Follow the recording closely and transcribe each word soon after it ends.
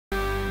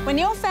When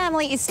your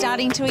family is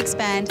starting to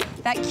expand,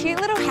 that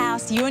cute little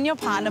house you and your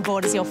partner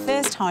bought as your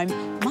first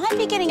home might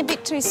be getting a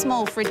bit too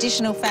small for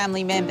additional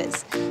family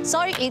members.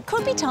 So it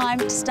could be time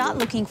to start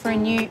looking for a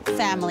new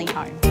family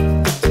home.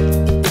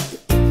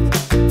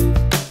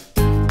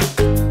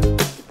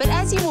 But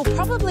as you will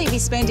probably be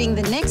spending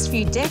the next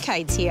few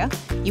decades here,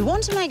 you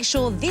want to make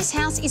sure this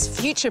house is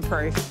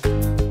future-proof.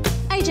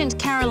 Agent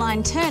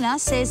Caroline Turner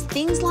says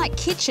things like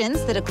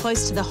kitchens that are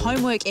close to the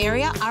homework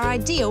area are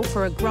ideal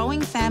for a growing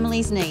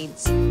family's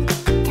needs.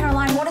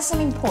 Caroline, what are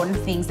some important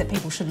things that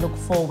people should look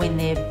for when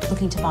they're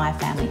looking to buy a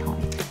family home?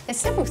 There's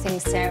several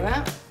things,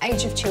 Sarah.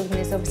 Age of children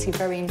is obviously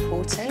very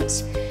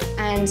important,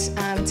 and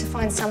to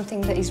find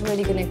something that is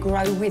really going to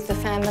grow with the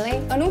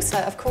family, and also,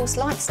 of course,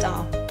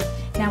 lifestyle.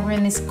 Now, we're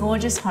in this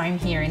gorgeous home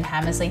here in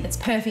Hammersley that's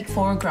perfect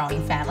for a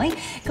growing family.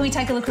 Can we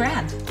take a look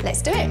around?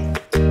 Let's do it.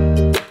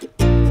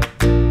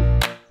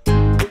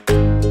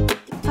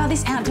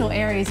 This outdoor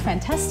area is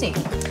fantastic.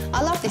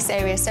 I love this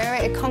area,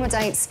 Sarah. It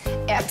accommodates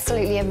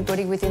absolutely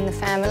everybody within the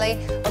family.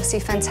 Obviously,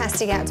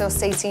 fantastic outdoor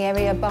seating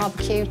area,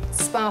 barbecue,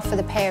 spa for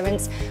the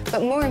parents,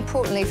 but more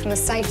importantly, from a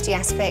safety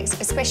aspect,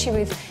 especially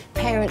with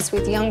parents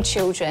with young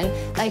children,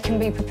 they can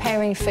be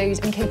preparing food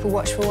and keep a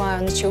watchful eye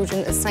on the children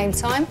at the same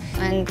time,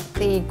 and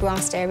the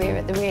grassed area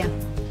at the rear.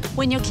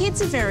 When your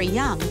kids are very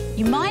young,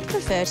 you might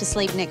prefer to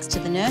sleep next to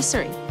the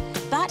nursery.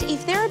 But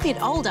if they're a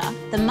bit older,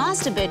 the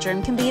master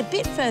bedroom can be a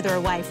bit further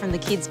away from the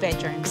kids'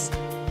 bedrooms.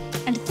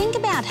 And think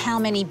about how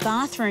many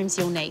bathrooms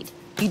you'll need.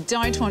 You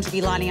don't want to be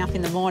lining up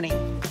in the morning.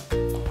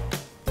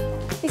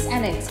 This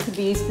annex could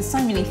be used for so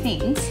many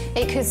things.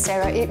 It could,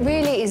 Sarah. It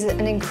really is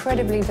an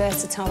incredibly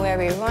versatile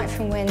area, right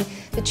from when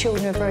the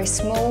children are very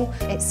small.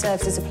 It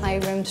serves as a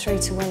playroom through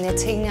to when they're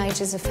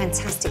teenagers, a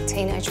fantastic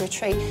teenage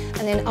retreat.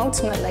 And then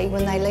ultimately,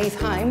 when they leave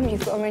home,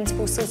 you've got a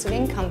rentable source of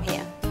income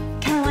here.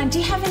 Caroline, do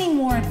you have any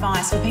more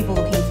advice for people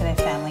looking for their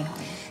family home?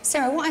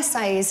 Sarah, what I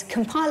say is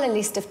compile a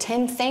list of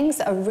 10 things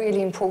that are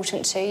really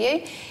important to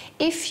you.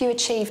 If you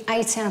achieve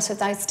 8 out of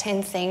those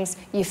 10 things,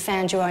 you've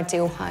found your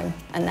ideal home,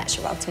 and that's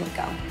your ultimate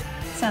goal.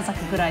 Sounds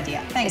like a good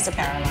idea. Thanks,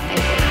 Caroline. Thank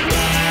you.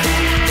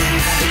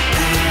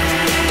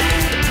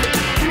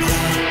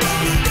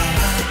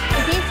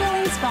 If you feel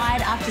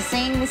inspired after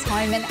seeing this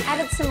home and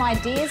added some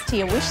ideas to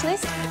your wish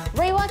list,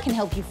 REIWA can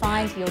help you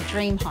find your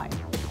dream home.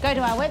 Go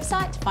to our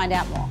website to find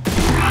out more.